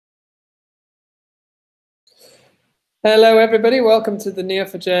Hello, everybody. Welcome to the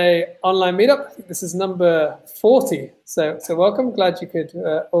Neo4j online meetup. I think this is number 40. So welcome. Glad you could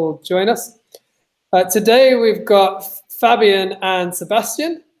all join us. Today we've got Fabian and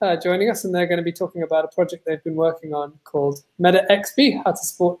Sebastian joining us, and they're going to be talking about a project they've been working on called MetaExp, how to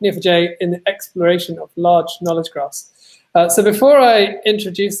support Neo4j in the exploration of large knowledge graphs. So before I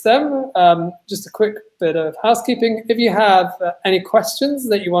introduce them, just a quick bit of housekeeping. If you have any questions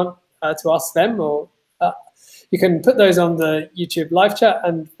that you want to ask them, or you can put those on the YouTube live chat,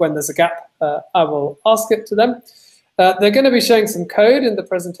 and when there's a gap, I will ask it to them. They're going to be showing some code in the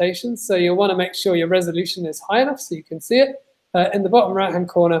presentation, so you'll want to make sure your resolution is high enough so you can see it. In the bottom right-hand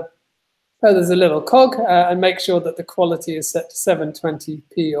corner, there's a little cog, and make sure that the quality is set to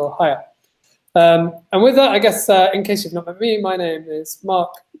 720p or higher. And with that, I guess, in case you've not met me, my name is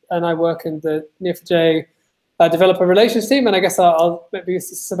Mark, and I work in the Neo4j developer relations team. And I guess I'll maybe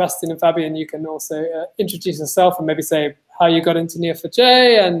Sebastian and Fabian, you can also introduce yourself and maybe say how you got into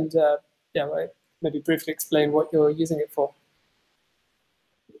Neo4j, and maybe briefly explain what you're using it for.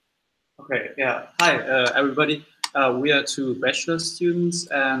 Okay, yeah. Hi, everybody. We are two bachelor students,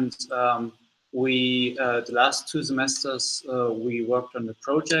 and we, the last 2 semesters, we worked on the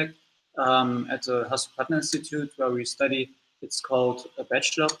project at the Potsdam Institute where we study. It's called a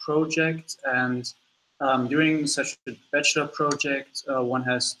bachelor project, and during such a bachelor project, one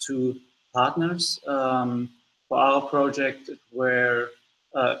has 2 partners. For our project, where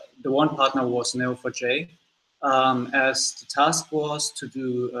the one partner was Neo4j, as the task was to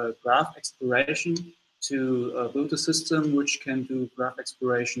do graph exploration, to build a system which can do graph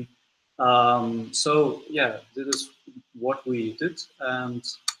exploration. So yeah, this is what we did, and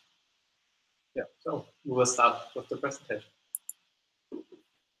yeah, so we will start with the presentation.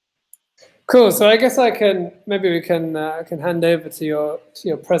 Cool. So I guess we can hand over to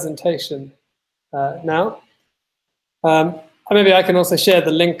your presentation now. Maybe I can also share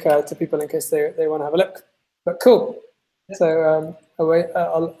the link to people in case they want to have a look. But cool. Yeah. So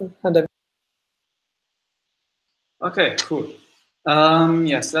I'll hand over. Okay, cool.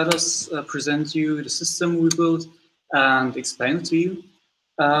 Yes, let us present you the system we built and explain it to you.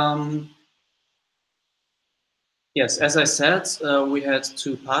 Yes, as I said, we had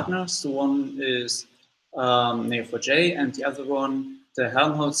 2 partners. The one is Neo4j, and the other one, the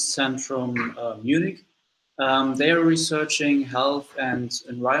Helmholtz-Zentrum Munich. They are researching health and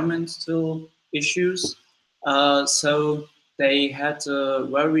environmental issues. So they had a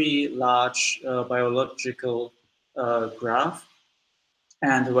very large biological graph,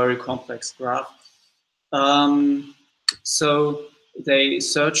 and a very complex graph. So they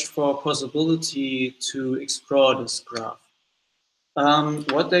searched for a possibility to explore this graph.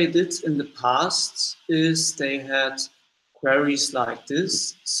 What they did in the past is they had queries like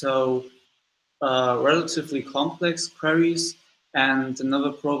this, so relatively complex queries, and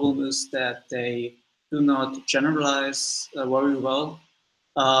another problem is that they do not generalize very well.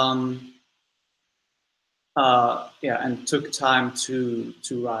 And took time to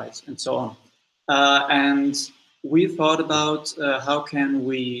write and so on. And we thought about how can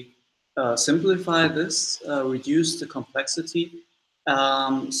we simplify this, reduce the complexity.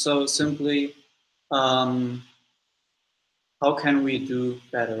 So simply, how can we do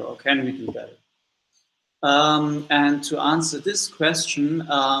better, or can we do better? And to answer this question,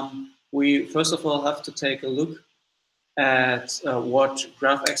 we first of all have to take a look at what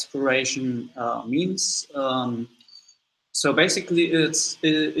graph exploration means. So basically,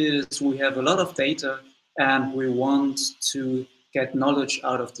 we have a lot of data, and we want to get knowledge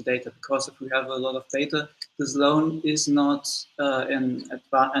out of the data, because if we have a lot of data, this alone is not an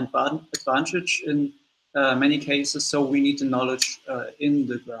advantage in many cases. So we need the knowledge in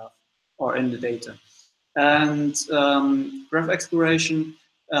the graph or in the data. And graph exploration,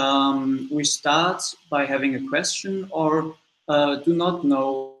 we start by having a question, or do not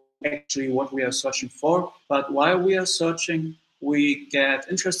know actually what we are searching for, but while we are searching, we get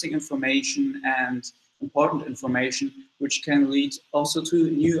interesting information and important information, which can lead also to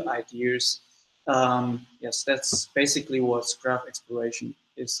new ideas. Yes, that's basically what graph exploration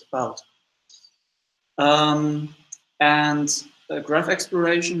is about. And graph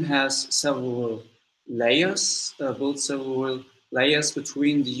exploration has several layers, built several layers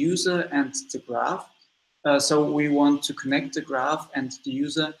between the user and the graph. So we want to connect the graph and the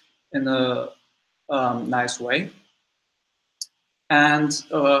user in a nice way. And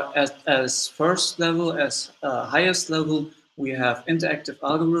as first level, as highest level, we have interactive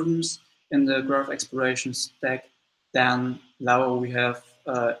algorithms in the graph exploration stack. Then lower we have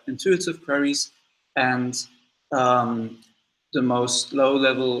intuitive queries, and the most low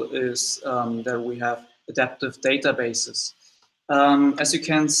level is that we have adaptive databases. As you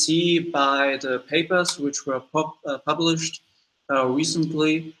can see by the papers which were published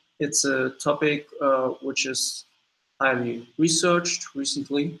recently, it's a topic which is highly researched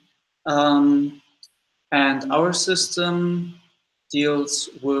recently. And our system deals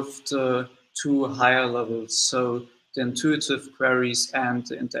with the two higher levels, so the intuitive queries and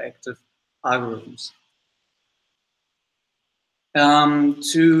the interactive algorithms.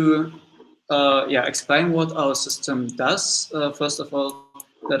 To explain what our system does, first of all,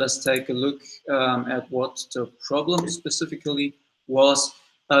 let us take a look at what the problem specifically was.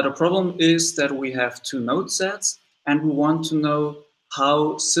 The problem is that we have two node sets and we want to know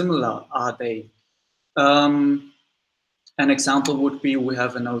how similar are they. An example would be we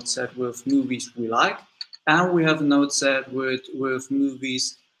have a node set with movies we like, and we have a node set with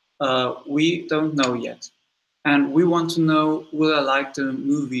movies we don't know yet. And we want to know, will I like the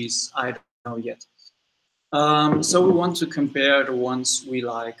movies I don't know yet? So we want to compare the ones we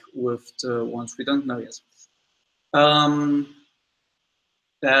like with the ones we don't know yet.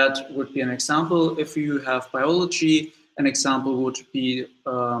 That would be an example. If you have biology, an example would be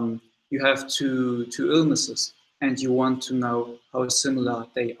you have two illnesses and you want to know how similar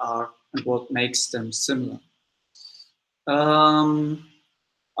they are and what makes them similar.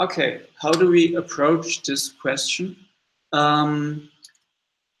 Okay, how do we approach this question?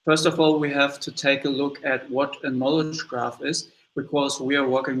 First of all, we have to take a look at what a knowledge graph is, because we are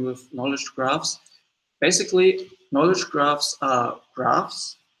working with knowledge graphs. Basically, knowledge graphs are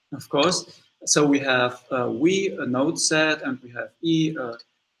graphs, of course. So we have V, a node set, and we have E, a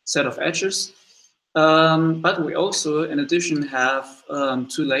set of edges. But we also, in addition, have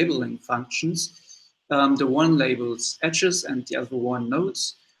two labeling functions. The one labels edges and the other one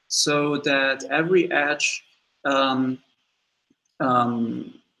nodes, so that every edge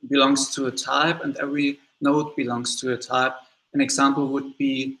belongs to a type and every node belongs to a type. An example would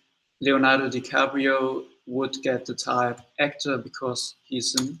be Leonardo DiCaprio would get the type actor because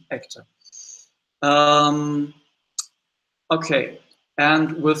he's an actor. Okay,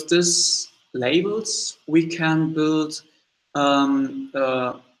 and with these labels, we can build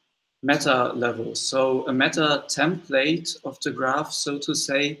meta levels. So a meta template of the graph, so to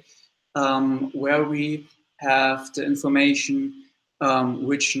say, where we have the information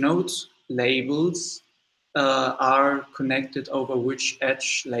which node labels are connected over which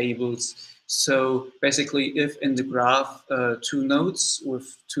edge labels. So basically, if in the graph two nodes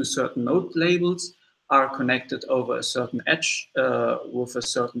with two certain node labels are connected over a certain edge with a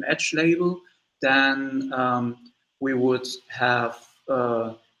certain edge label, then we would have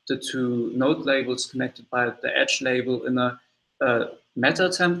the two node labels connected by the edge label in a meta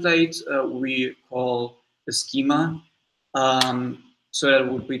template we call the schema. So that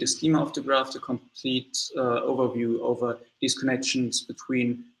would be the schema of the graph, the complete overview over these connections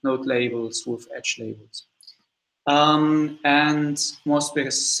between node labels with edge labels. And more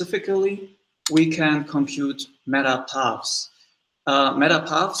specifically, we can compute meta paths. Meta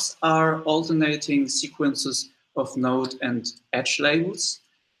paths are alternating sequences of node and edge labels.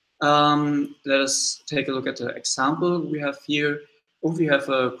 Let us take a look at the example we have here. If we have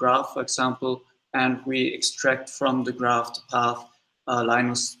a graph, for example, and we extract from the graph the path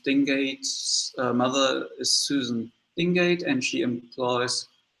Linus Dingate's mother is Susan Dingate and she employs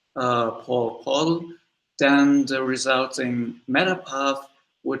Paul Portal, then the resulting meta path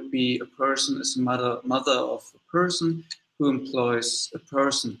would be a person is the mother of a person who employs a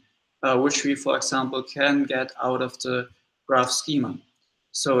person, which we, for example, can get out of the graph schema.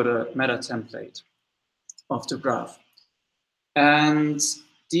 So the meta template of the graph. And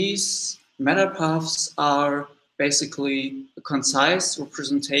these meta paths are basically a concise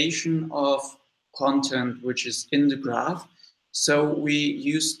representation of content which is in the graph. So we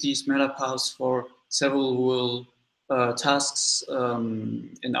use these meta paths for several tasks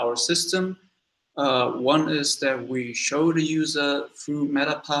in our system. One is that we show the user through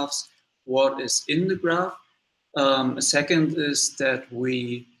meta paths what is in the graph. A second is that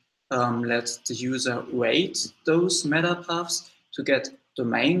we let the user rate those meta paths to get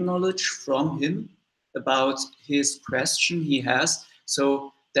domain knowledge from him about his question he has,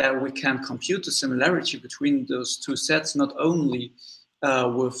 so that we can compute the similarity between those two sets, not only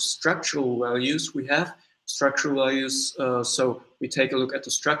with structural values we have. Structural values, so we take a look at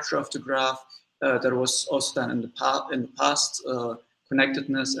the structure of the graph. That was also done in the past,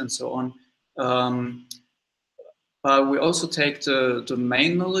 connectedness and so on. We also take the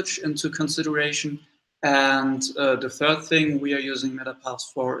domain knowledge into consideration. And the third thing we are using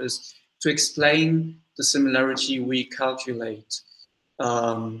metapaths for is to explain the similarity we calculate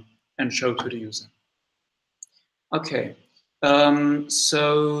and show to the user. Okay,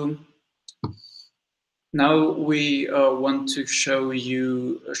 so now we want to shortly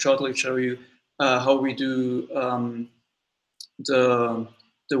show you how we do the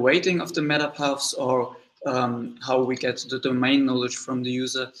weighting of the meta paths, or how we get the domain knowledge from the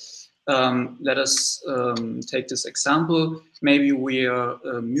user. Let us take this example. Maybe we are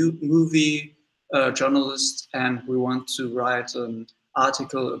a movie journalist and we want to write an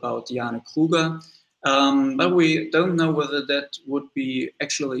article about Diane Kruger, but we don't know whether that would be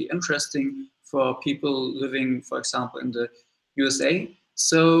actually interesting for people living, for example, in the USA.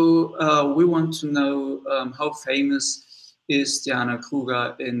 So we want to know how famous is Diana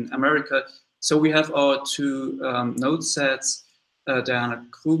Kruger in America. So we have our two node sets, Diana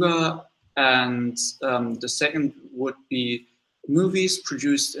Kruger, and the second would be movies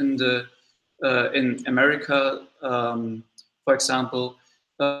produced in America. For example,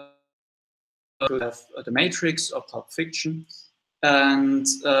 we have The Matrix or Pulp Fiction. And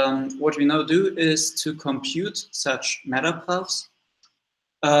what we now do is to compute such meta paths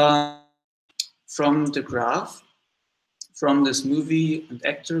from the graph, from this movie and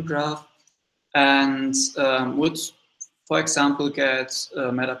actor graph, and would, for example, get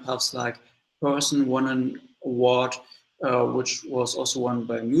meta paths like person won an award, which was also won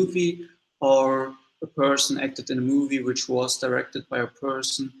by a movie, or a person acted in a movie which was directed by a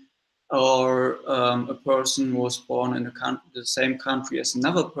person, or a person was born in the same country as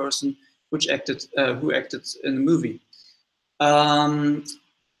another person which acted who acted in a movie. And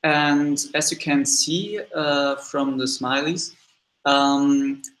as you can see from the smileys,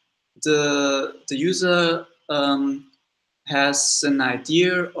 the user has an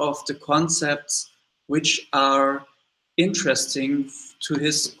idea of the concepts which are interesting to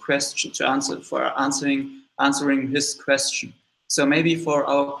his question, to answer, for answering his question. So maybe for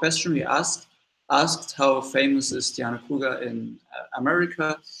our question we asked how famous is Diana Kruger in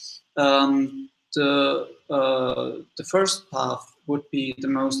America. The first path would be the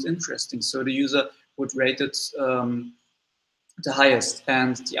most interesting. So the user would rate it the highest,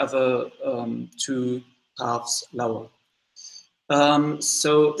 and the other two paths lower.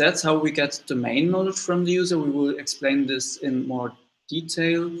 So that's how we get domain knowledge from the user. We will explain this in more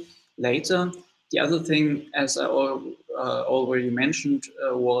detail later. The other thing, as I already mentioned,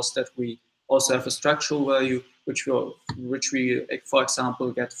 was that we also have a structural value, which we, for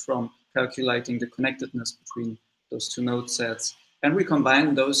example, get from calculating the connectedness between those two node sets. And we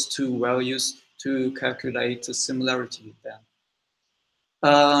combine those two values to calculate the similarity then.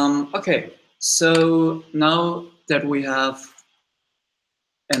 Okay, so now that we have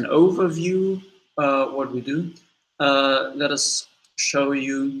an overview what we do, let us show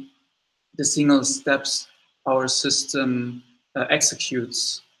you the single steps our system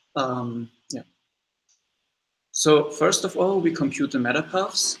executes. Yeah. So first of all, we compute the meta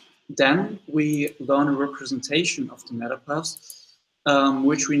paths. Then we learn a representation of the meta paths,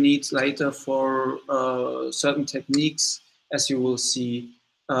 which we need later for certain techniques, as you will see,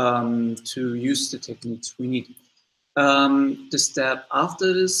 to use the techniques we need. The step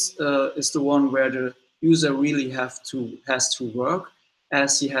after this is the one where the user really has to work,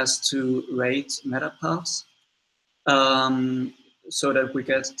 as he has to rate meta paths, so that we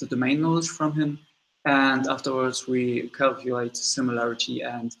get the domain knowledge from him. And afterwards, we calculate similarity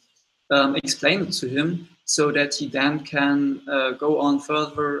and explain it to him, so that he then can go on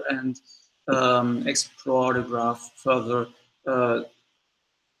further and explore the graph further,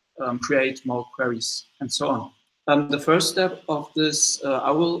 create more queries, and so on. The first step of this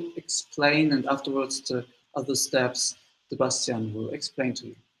I will explain, and afterwards the other steps Sebastian will explain to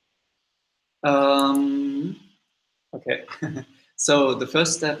you. Okay, so the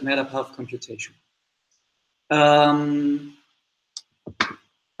first step, meta path computation.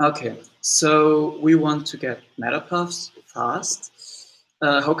 Okay, so we want to get meta paths fast.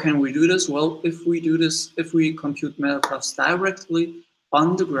 How can we do this? Well, if we compute meta paths directly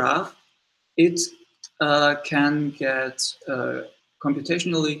on the graph, it can get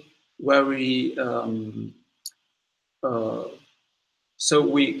computationally very so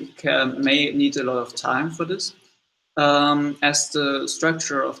we may need a lot of time for this, as the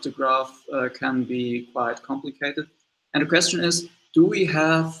structure of the graph can be quite complicated. And the question is, do we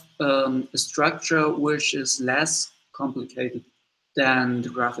have a structure which is less complicated than the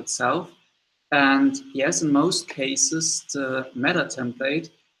graph itself? And yes, in most cases, the meta template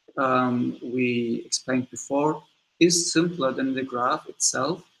we explained before is simpler than the graph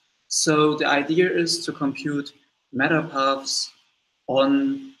itself. So the idea is to compute meta paths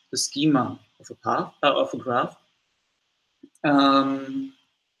on the schema of a path of a graph.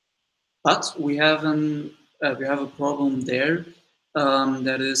 But we have an a problem there.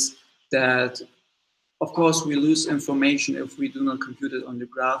 That is that, of course, we lose information if we do not compute it on the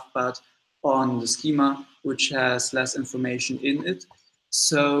graph, but on the schema, which has less information in it.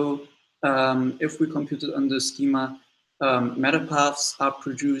 So if we compute it on the schema, metapaths are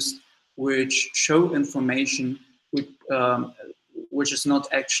produced which show information which is not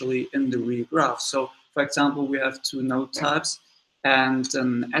actually in the real graph. So, for example, we have two node types and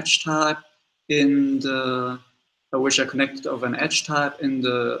an edge type in the which are connected over an edge type in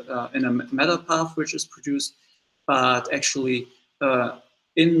a meta path which is produced, but actually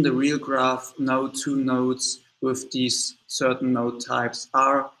in the real graph, no two nodes with these certain node types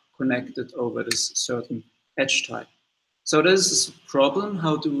are connected over this certain edge type. So this is a problem.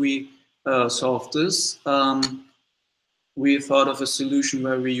 How do we solve this? We thought of a solution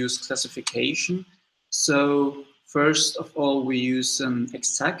where we use classification. So first of all, we use an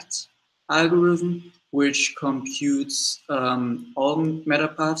exact algorithm which computes all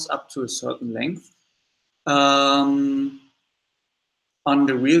metapaths up to a certain length on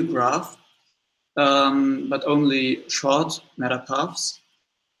the real graph, but only short metapaths.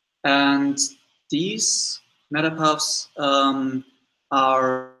 And these metapaths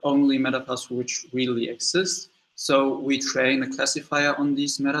are only metapaths which really exist. So we train a classifier on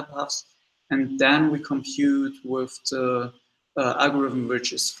these metapaths, and then we compute with the algorithm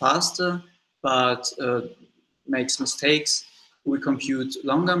which is faster, but makes mistakes. We compute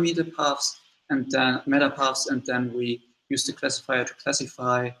longer metapaths, and then we use the classifier to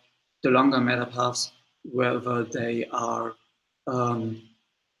classify the longer metapaths, whether they are wrong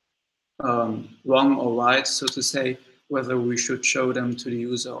or right, so to say, whether we should show them to the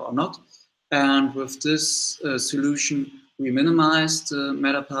user or not. And with this solution, we minimize the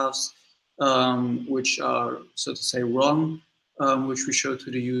metapaths which are, so to say, wrong, which we show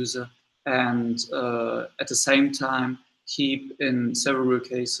to the user, and at the same time keep, in several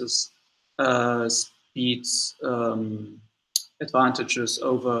cases, speeds advantages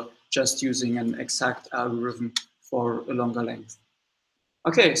over just using an exact algorithm for a longer length.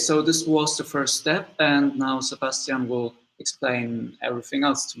 Okay, so this was the first step, and now Sebastian will explain everything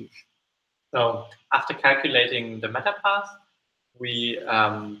else to you. So after calculating the metapath, we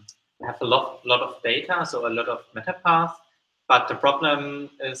have a lot of data, so a lot of metapaths, but the problem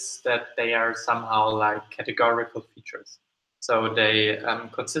is that they are somehow like categorical features. So they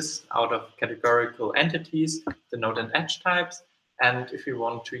consist out of categorical entities, the node and edge types, and if we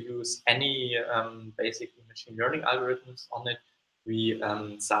want to use any basic machine learning algorithms on it, we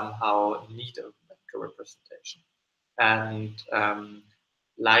somehow need a vector representation. And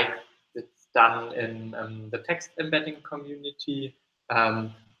like it's done in the text embedding community,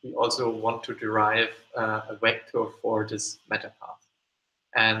 we also want to derive a vector for this metapath.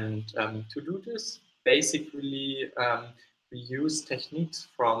 And to do this, basically, we use techniques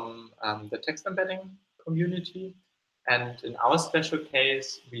from the text embedding community. And in our special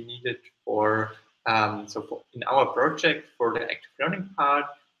case, we needed for in our project for the active learning part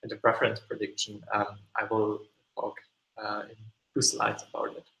and the preference prediction, I will talk in 2 slides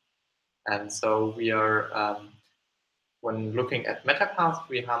about it. And so we are, when looking at metapaths,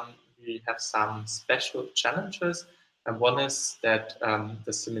 we have some special challenges. And one is that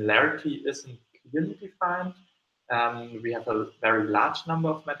the similarity isn't clearly defined. We have a very large number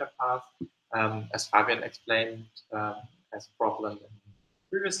of metapaths, as Fabian explained as a problem in the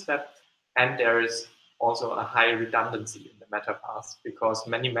previous step. And there is also a high redundancy in the metapaths because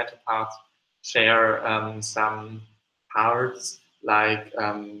many metapaths share some parts like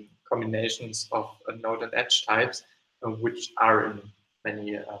combinations of node and edge types, which are in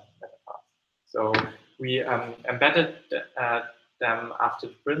many metapaths. So we embedded them after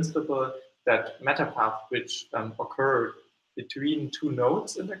the principle that metapaths which occur between 2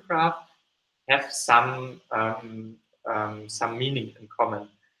 nodes in the graph have some meaning in common.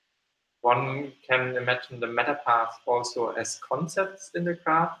 One can imagine the metapaths also as concepts in the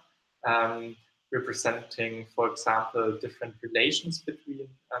graph, representing, for example, different relations between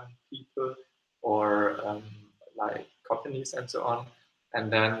people or like companies and so on.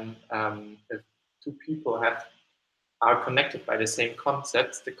 And then if 2 people are connected by the same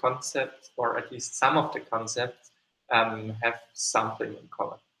concepts, the concepts, or at least some of the concepts, have something in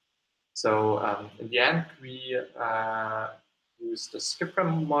common. So in the end, we used the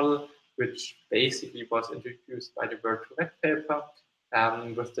Skipram model, which basically was introduced by the Word2Vec paper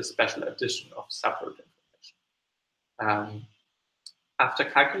with the special addition of subroot information. After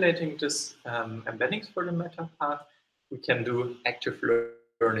calculating this embeddings for the metapath, we can do active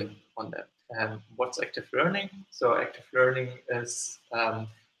learning on that. What's active learning? So active learning is a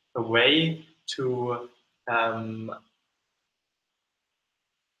way to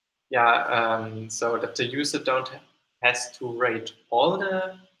So that the user has to rate all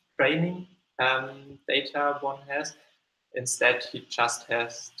the training data one has. Instead, he just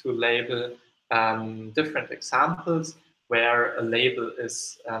has to label different examples where a label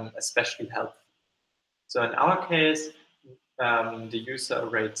is especially helpful. So in our case, the user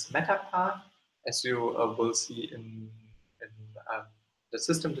rates MetaPath, as you will see in the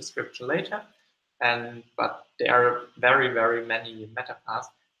system description later. But there are very, very many MetaPaths.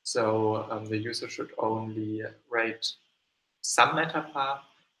 So the user should only rate some MetaPath,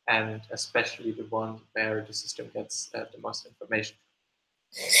 and especially the one where the system gets the most information.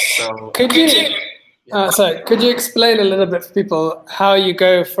 So could you explain a little bit for people how you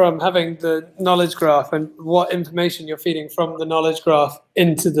go from having the knowledge graph and what information you're feeding from the knowledge graph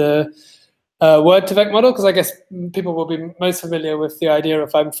into the word-to-vec model? Because I guess people will be most familiar with the idea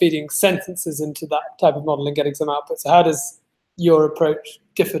of I'm feeding sentences into that type of model and getting some output. So how does your approach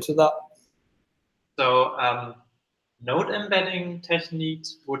differ to that? So node embedding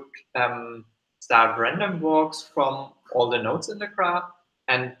techniques would start random walks from all the nodes in the graph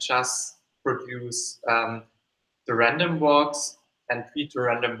and just produce the random walks and feed the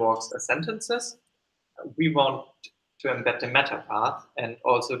random walks as sentences. We want to embed the meta path and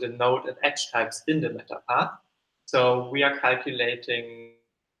also the node and edge types in the meta path. So we are calculating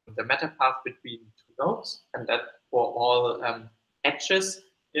the meta path between two nodes, and that for all edges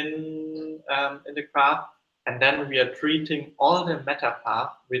in the graph. And then we are treating all the meta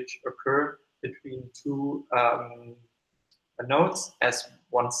path which occur between two nodes as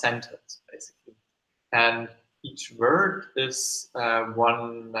one sentence, basically. And each word is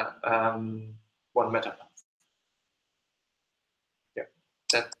one meta path. Yeah,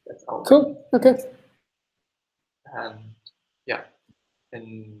 that's our cool. Okay. And yeah,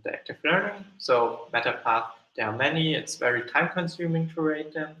 in the active learning, so meta path, there are many. It's very time consuming to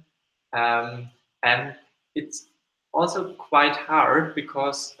rate them, and it's also quite hard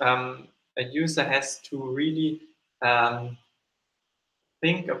because a user has to really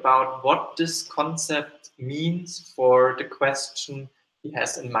think about what this concept means for the question he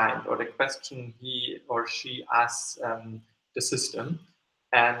has in mind, or the question he or she asks the system.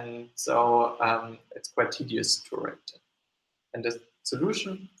 And so it's quite tedious to write. And the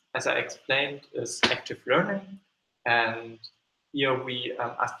solution, as I explained, is active learning. And here we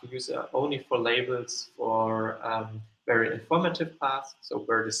ask the user only for labels for very informative paths, so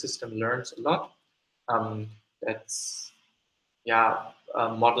where the system learns a lot. That's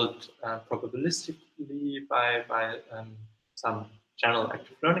modeled probabilistically by some general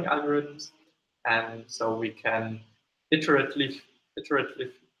active learning algorithms. And so we can iteratively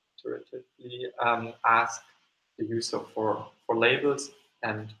ask the user for labels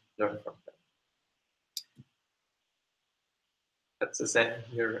and learn from them. That's the same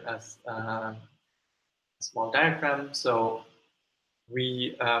here as a small diagram. So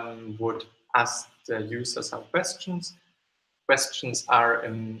we would ask the user some questions. Questions are,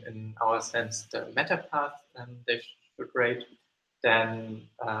 in our sense, the meta path they should rate. Then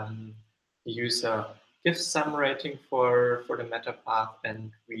the user gives some rating for the meta path,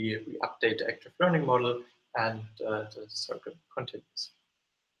 and we update the active learning model, and the circle continues.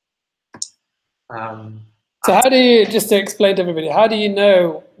 So how do you, just to explain to everybody, how do you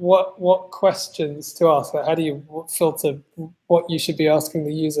know what questions to ask? Like how do you filter what you should be asking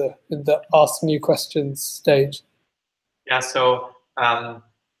the user in the ask new questions stage? Yeah, so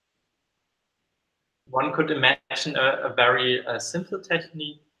one could imagine a very simple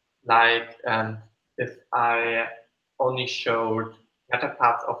technique, like if I only showed meta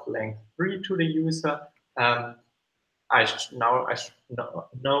path of length 3 to the user, I should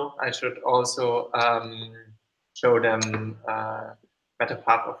also show them meta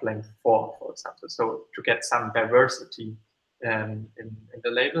path of length 4, for example, so to get some diversity in the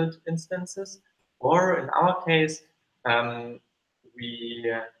labeled instances. Or in our case,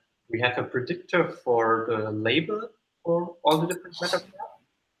 we have a predictor for the label for all the different meta paths,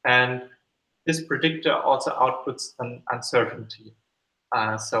 and this predictor also outputs an uncertainty.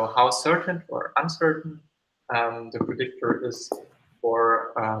 So how certain or uncertain the predictor is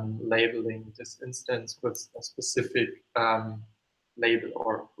for labeling this instance with a specific label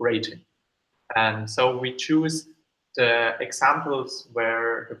or rating. And so we choose the examples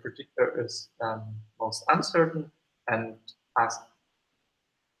where the predictor is most uncertain and ask,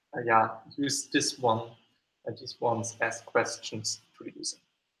 use these ones as questions to the user.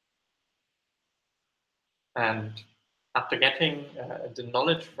 And after getting the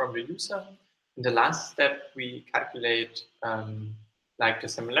knowledge from the user, in the last step, we calculate the like the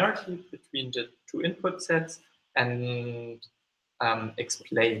similarity between the two input sets and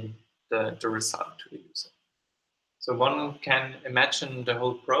explain the result to the user. So one can imagine the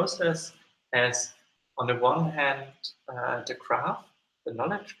whole process as, on the one hand, the graph, the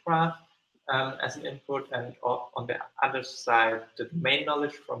knowledge graph, as an input, and on the other side, the domain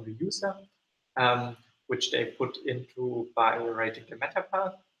knowledge from the user, which they put into by writing the meta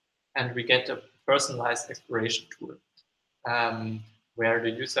path, and we get a personalized exploration tool, where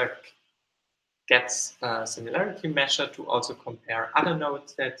the user gets a similarity measure to also compare other node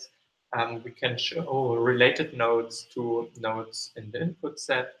sets. We can show related nodes to nodes in the input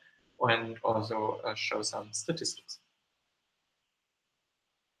set, and also show some statistics.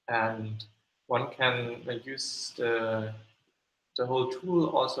 And one can use the whole tool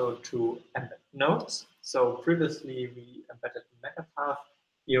also to embed nodes. So previously we embedded the meta path.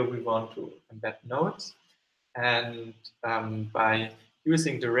 Here we want to embed nodes. And by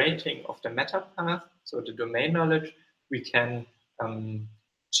using the rating of the meta path, so the domain knowledge, we can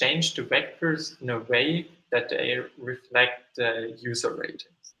change the vectors in a way that they reflect the user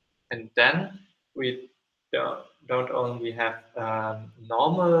ratings. And then we don't only have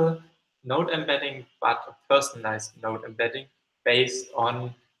normal node embedding, but a personalized node embedding based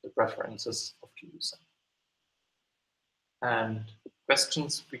on the preferences of the user. And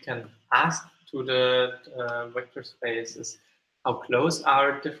questions we can ask to the vector space is, how close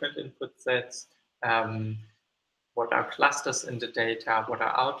are different input sets? What are clusters in the data? What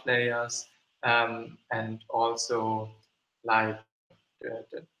are outliers? And also like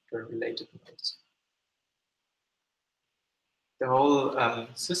the related nodes. The whole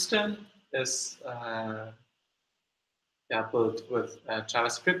system is built with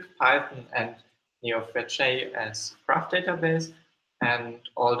JavaScript, Python, and Neo4j as graph database, and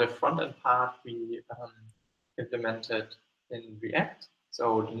all the front-end part we implemented in React.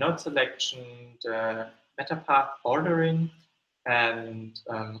 So the node selection, the meta path ordering, and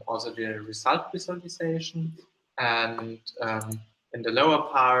also the result visualization. And in the lower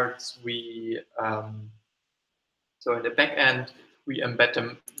parts, we so in the back end, we embed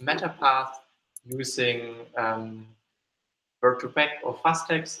the meta path using Word2Vec or fast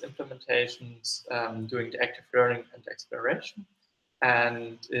text implementations, doing the active learning and exploration.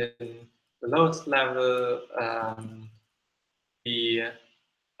 And in the lowest level, we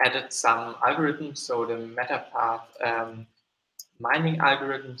added some algorithms, so the meta path mining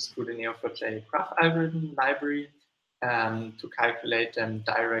algorithms to the Neo4j graph algorithm library to calculate them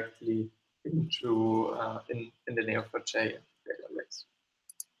directly into in the Neo4j database.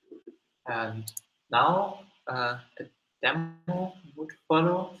 And now a demo would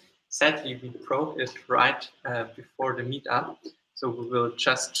follow. Sadly, we broke it right before the meetup, so we will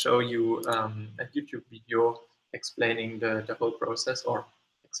just show you a YouTube video explaining the whole process, or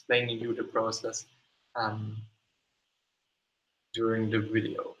explaining you the process during the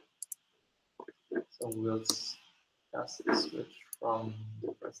video. So we'll just switch from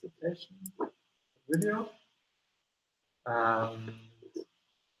the presentation to the video.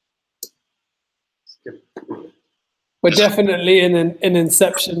 Skip through it. We're definitely in an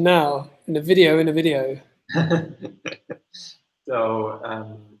inception now, in a video. So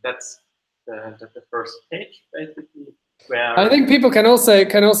that's the first page, basically, where I think people can also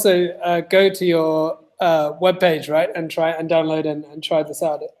go to your webpage, right, and try and download and try this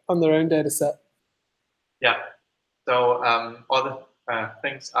out on their own data set. Yeah. So all the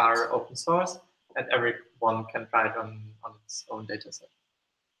things are open source, and everyone can try it on its own data set.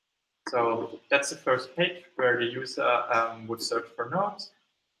 So that's the first page where the user would search for nodes,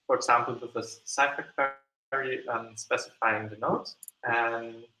 for example, with a cipher query specifying the nodes,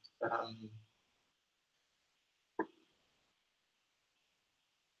 and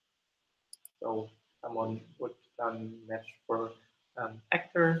so someone would match for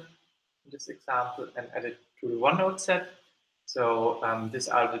actor in this example and add it to the one node set. So these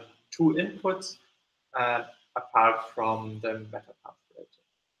are the two inputs apart from the meta path rating.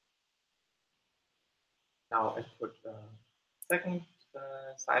 Now I put a second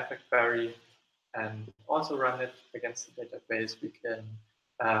cipher query and also run it against the database. We can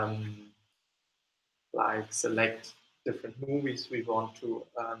like select different movies we want to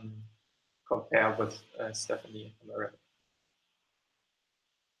compare with Stephanie and Miranda.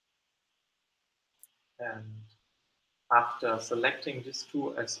 And after selecting these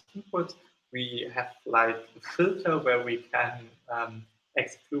two as inputs, we have like a filter where we can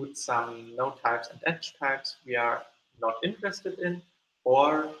exclude some node types and edge types we are not interested in,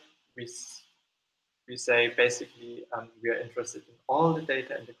 or we say basically we are interested in all the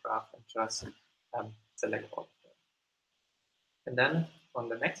data in the graph and just select all of them. And then on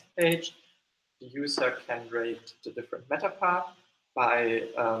the next page, the user can rate the different meta paths by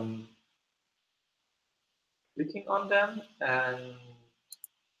clicking on them and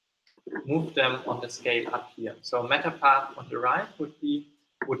move them on the scale up here. So meta path on the right would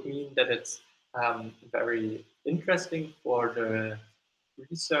mean that it's very interesting for the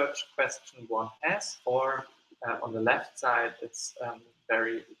research question one has, or on the left side it's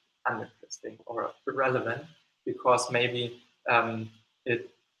very uninteresting or irrelevant because maybe it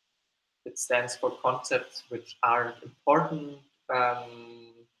stands for concepts which aren't important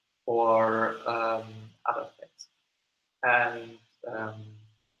for other things. And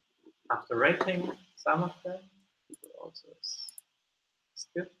after rating some of them, people also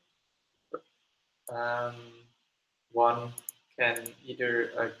skip. One can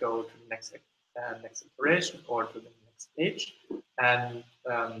either go to the next iteration or to the next page. And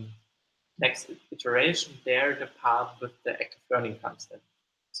next iteration, there the part with the active learning comes in.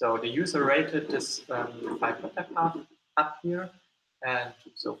 So the user rated this 5 meta path up here, and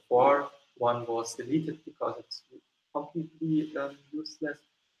so 1 was deleted because it's completely useless.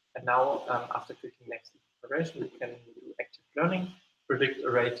 And now, after clicking next iteration, we can do active learning, predict a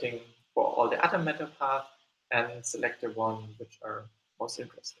rating for all the other meta paths, and select the one which are most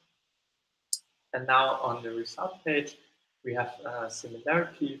interesting. And now on the result page, we have a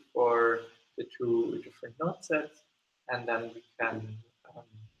similarity for the 2 different node sets, and then we can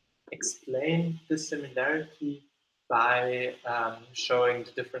explain this similarity by showing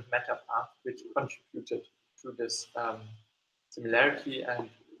the different meta paths which contributed to this similarity and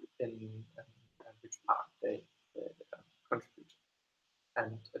in which part they contributed.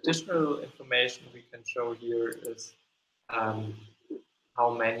 And additional information we can show here is how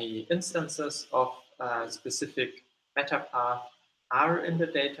many instances of specific meta path are in the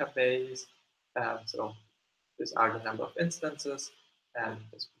database. So these are the number of instances, and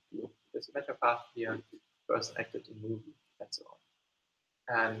this would be this meta path here, person acted in movie, and so on.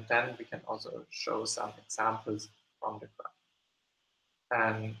 And then we can also show some examples from the graph.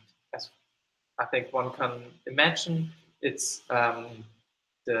 And as I think one can imagine, it's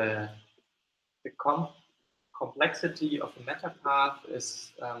the complexity of a meta path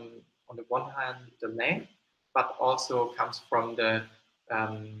is on the one hand the length, but also comes from the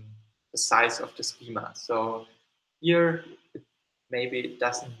size of the schema. So here maybe it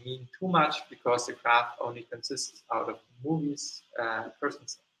doesn't mean too much because the graph only consists out of movies, person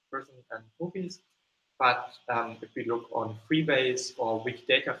and movies. But if we look on Freebase or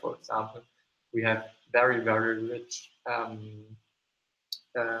Wikidata, for example, we have very, very rich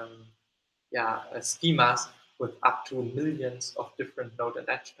schemas with up to millions of different node and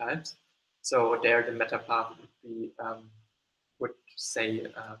edge types. So there the meta path would be would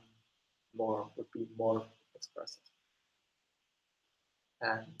be more expressive.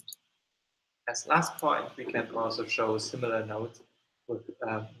 And as last point, we can also show similar nodes with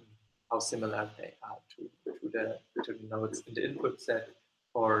how similar they are to the nodes in the input set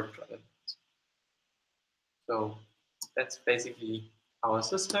or to other nodes. So that's basically our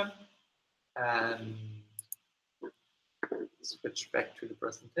system. And switch back to the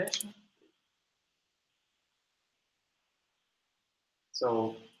presentation.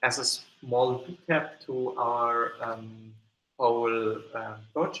 So as a small recap to our whole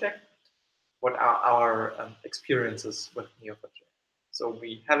project, what are our experiences with Neo4j? So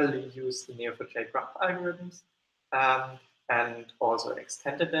we heavily use the Neo4j graph algorithms and also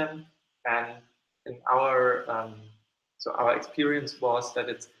extended them. And in our so our experience was that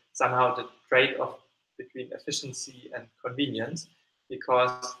it's somehow the trade-off between efficiency and convenience,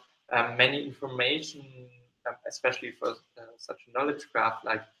 because many information, especially for such a knowledge graph,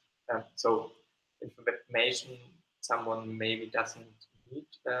 like so information someone maybe doesn't need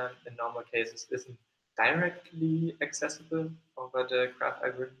in normal cases isn't directly accessible over the graph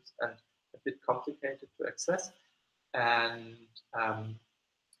algorithms and a bit complicated to access. And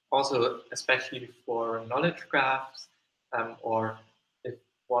also, especially for knowledge graphs, or if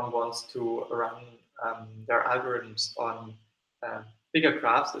one wants to run their algorithms on bigger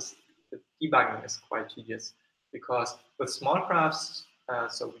graphs, the debugging is quite tedious, because with small graphs,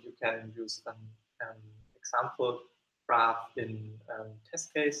 so you can use an example graph in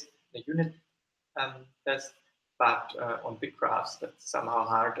test case, in a unit test, but on big graphs that's somehow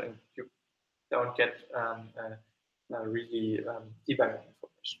hard, and you don't get really debugging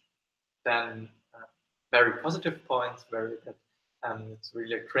information. Then very positive points were that it's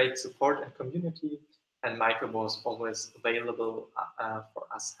really a great support and community, and Michael was always available for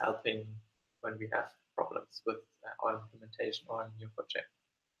us, helping when we have problems with our implementation or a new project.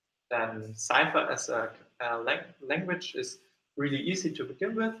 Then Cypher as a language is really easy to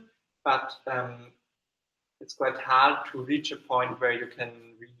begin with, but it's quite hard to reach a point where you can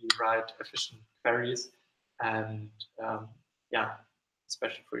really write efficient queries, and yeah,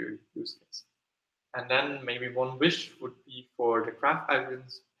 especially for your use case. And then maybe one wish would be for the graph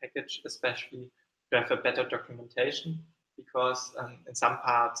algorithms package, especially to have a better documentation, because in some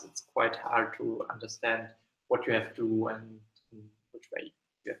parts it's quite hard to understand what you have to do and in which way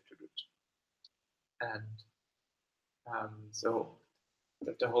you have to do it. And so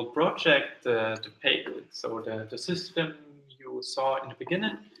the whole project, the system you saw in the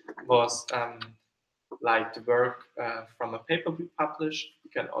beginning was like the work from a paper we published. We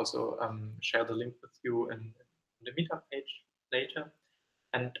can also share the link with you in the Meetup page later.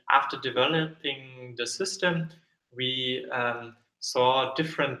 And after developing the system, we saw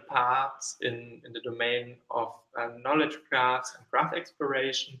different parts in the domain of knowledge graphs and graph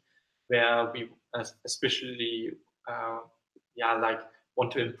exploration, where we especially like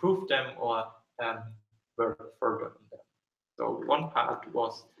want to improve them or work further on them. So one part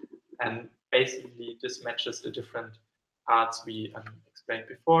was, and basically this matches the different parts we explained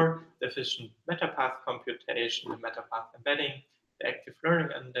before: the efficient metapath computation, the metapath embedding, the active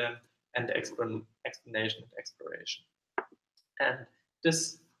learning, and the explanation and exploration. And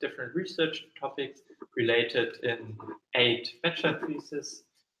this different research topics related in 8 bachelor theses,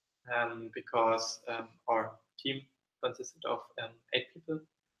 because our team consisted of 8 people,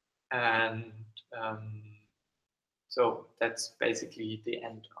 and so that's basically the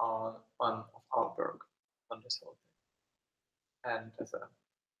end of our work on this whole thing. And as a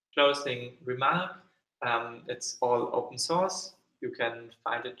closing remark, it's all open source. You can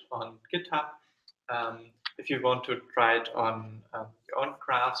find it on GitHub. If you want to try it on your own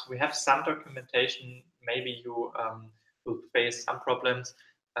graphs, we have some documentation. Maybe you will face some problems,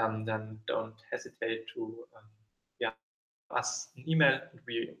 then don't hesitate to us an email, and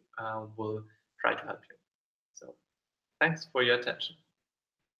we will try to help you. So thanks for your attention.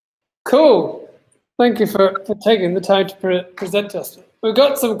 Cool. Thank you for taking the time to present to us. We've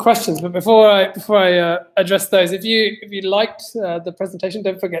got some questions, but before I address those, if you liked the presentation,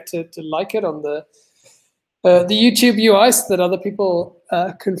 don't forget to like it on the YouTube UI so that other people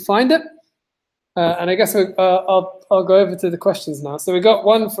can find it. And I guess I'll go over to the questions now. So we got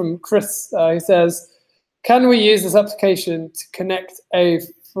one from Chris. He says, "Can we use this application to connect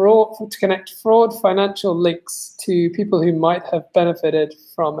fraud financial links to people who might have benefited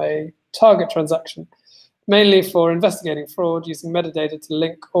from a target transaction, mainly for investigating fraud using metadata to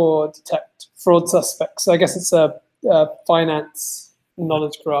link or detect fraud suspects?" So I guess it's a finance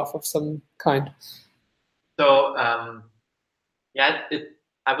knowledge graph of some kind. So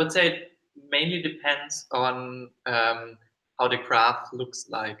I would say it mainly depends on how the graph looks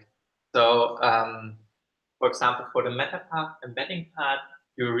like. So for example, for the metapath embedding part,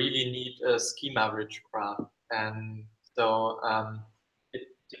 you really need a schema-rich graph, and so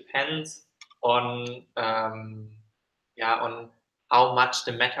it depends on on how much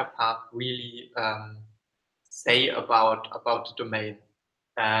the metapath really say about the domain,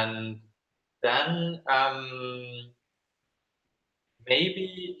 and then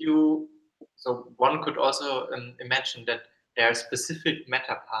maybe so one could also imagine that there are specific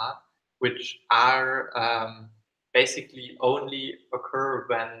metapaths which are basically only occur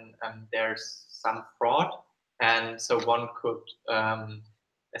when there's some fraud, and so one could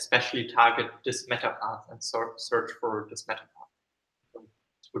especially target this metapath and search for this metapath. So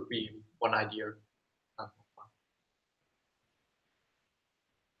this would be one idea.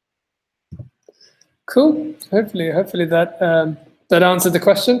 Cool. Hopefully that that answered the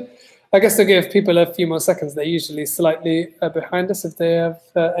question. I guess to give people a few more seconds. They're usually slightly behind us if they have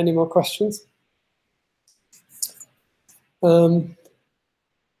any more questions. But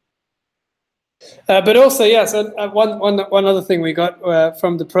also, yes, one other thing we got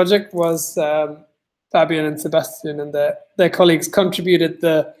from the project was Fabian and Sebastian and their colleagues contributed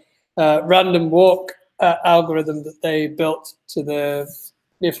the random walk algorithm that they built to the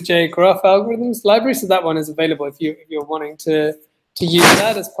Neo4j graph algorithms library. So that one is available if you're wanting to use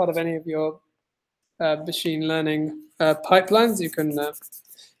that as part of any of your machine learning pipelines. You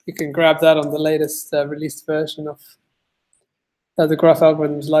can grab that on the latest released version of the graph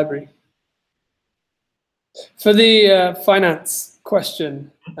algorithms library. For the finance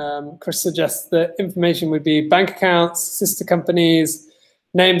question, Chris suggests that information would be bank accounts, sister companies,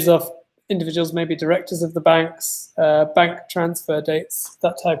 names of individuals, maybe directors of the banks, bank transfer dates,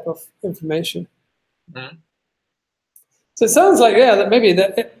 that type of information. Mm-hmm. So it sounds like, yeah, that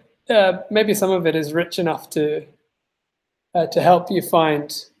maybe some of it is rich enough to help you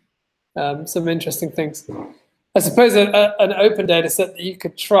find some interesting things. I suppose an open data set that you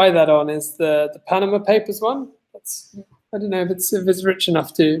could try that on is the Panama Papers one. I don't know if it's rich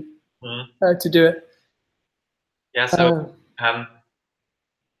enough to do it. Yeah, so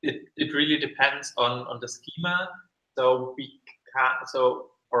it really depends on the schema. So we can't,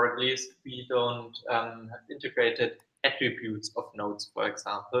 or at least we don't have integrated attributes of nodes, for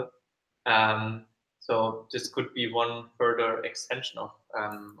example. So this could be one further extension of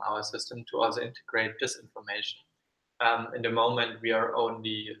our system to also integrate this information. In the moment, we are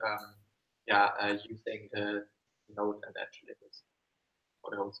only using the node and edge labels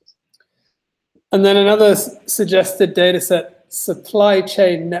for the whole system. And then another suggested data set, supply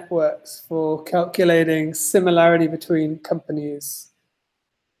chain networks for calculating similarity between companies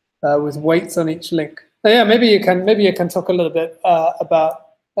with weights on each link. Now, yeah, maybe you can talk a little bit about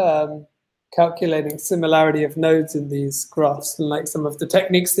calculating similarity of nodes in these graphs and like some of the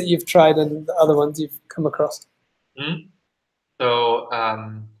techniques that you've tried and the other ones you've come across. So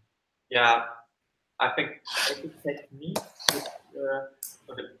yeah, I think basic technique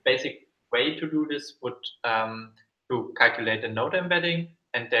the basic way to do this would to calculate the node embedding,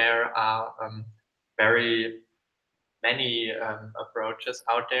 and there are very many approaches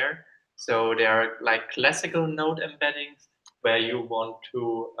out there. So there are like classical node embeddings where you want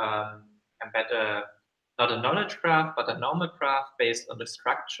to embed not a knowledge graph, but a normal graph based on the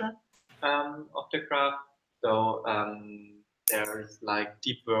structure of the graph. So there's like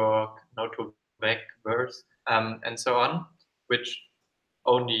deep work, Node2Vec, verse, and so on, which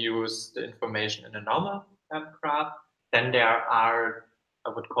only use the information in a normal graph. Then there are, I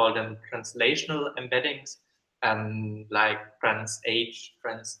would call them translational embeddings, like trans H,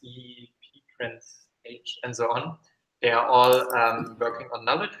 trans E, P trans H, and so on. They are all working on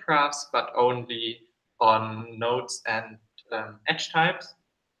knowledge graphs, but only on nodes and edge types.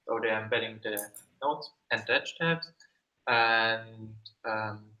 So they're embedding the nodes and the edge types. And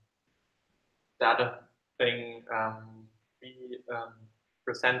the other thing we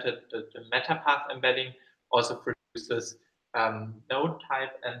presented, the MetaPath embedding also produces node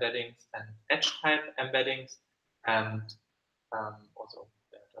type embeddings and edge type embeddings, and also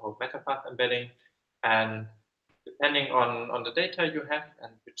the whole MetaPath embedding. And depending on the data you have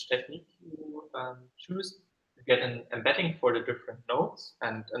and which technique you choose, you get an embedding for the different nodes.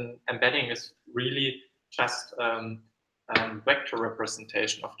 And an embedding is really just vector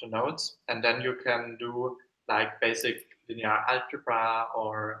representation of the nodes, and then you can do like basic linear algebra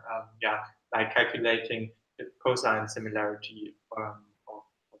or like calculating the cosine similarity of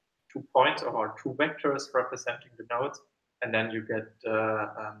 2 points or 2 vectors representing the nodes, and then you get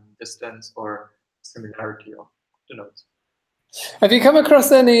distance or similarity of the nodes. Have you come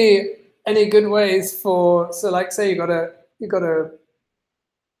across any good ways for, so like say you got a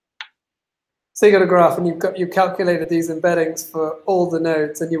graph and you've calculated these embeddings for all the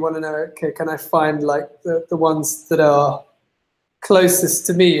nodes, and you want to know, okay, can I find like the ones that are closest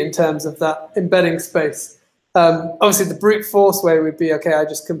to me in terms of that embedding space? Obviously, the brute force way would be, okay, I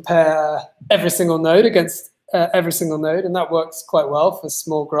just compare every single node against every single node, and that works quite well for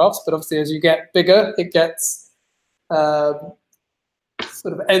small graphs. But obviously, as you get bigger, it gets sort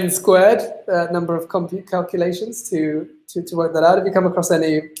of n squared number of compute calculations to work that out. Have you come across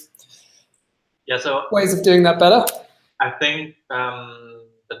any ways of doing that better? I think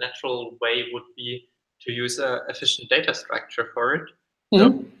the natural way would be to use an efficient data structure for it.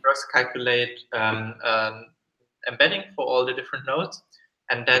 So first calculate embedding for all the different nodes,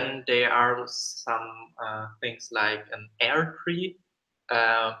 and then there are some things like an air tree,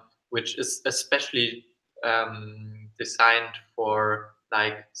 which is especially designed for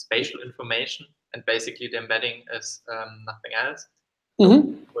like spatial information, and basically the embedding is nothing else. So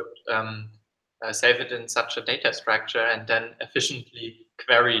you would save it in such a data structure and then efficiently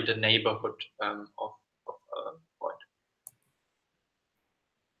query the neighborhood of a point.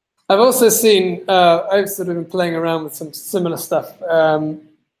 I've also seen, I've sort of been playing around with some similar stuff.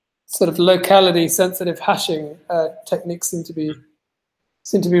 Sort of locality sensitive hashing techniques seem to be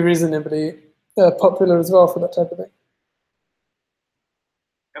reasonably popular as well for that type of thing.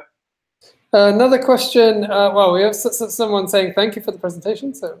 Yep. Another question. Well, we have someone saying thank you for the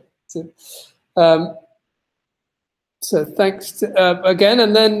presentation. So thanks to, again,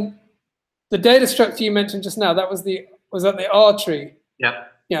 and then the data structure you mentioned just now. Was that the R tree? Yeah.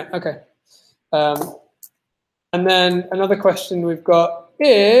 Yeah. Okay. And then another question we've got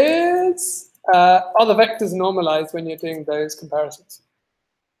is, are the vectors normalized when you're doing those comparisons?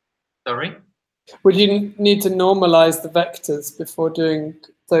 Sorry? Would you need to normalize the vectors before doing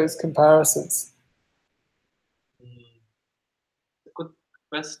those comparisons? Good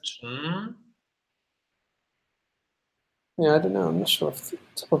question. Yeah, I don't know. I'm not sure. If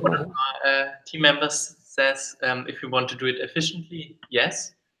it's One of our team members says if you want to do it efficiently,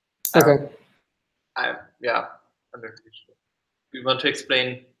 yes. Okay. Yeah, I'm not really sure. We want to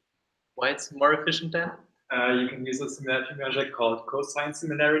explain why it's more efficient then? You can use a similarity measure called cosine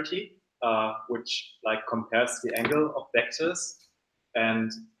similarity, which compares the angle of vectors.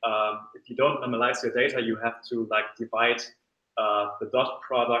 And if you don't normalize your data, you have to divide the dot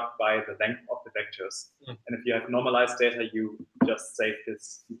product by the length of the vectors. Mm. And if you have normalized data, you just save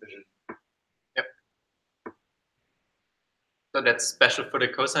this division. Yep. So that's special for the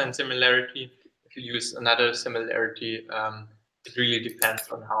cosine similarity. If you use another similarity, it really depends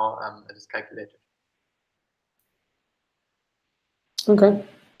on how it is calculated. Okay.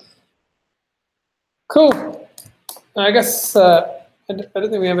 Cool. I guess I don't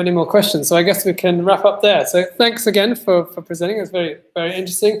think we have any more questions, so I guess we can wrap up there. So thanks again for presenting. It was very, very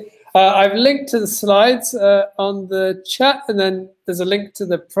interesting. I've linked to the slides on the chat, and then there's a link to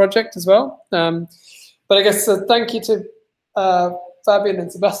the project as well. But I guess thank you to Fabian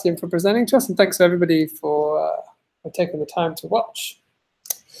and Sebastian for presenting to us, and thanks to everybody for taking the time to watch.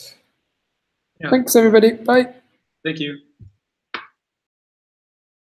 Yeah. Thanks, everybody. Bye. Thank you.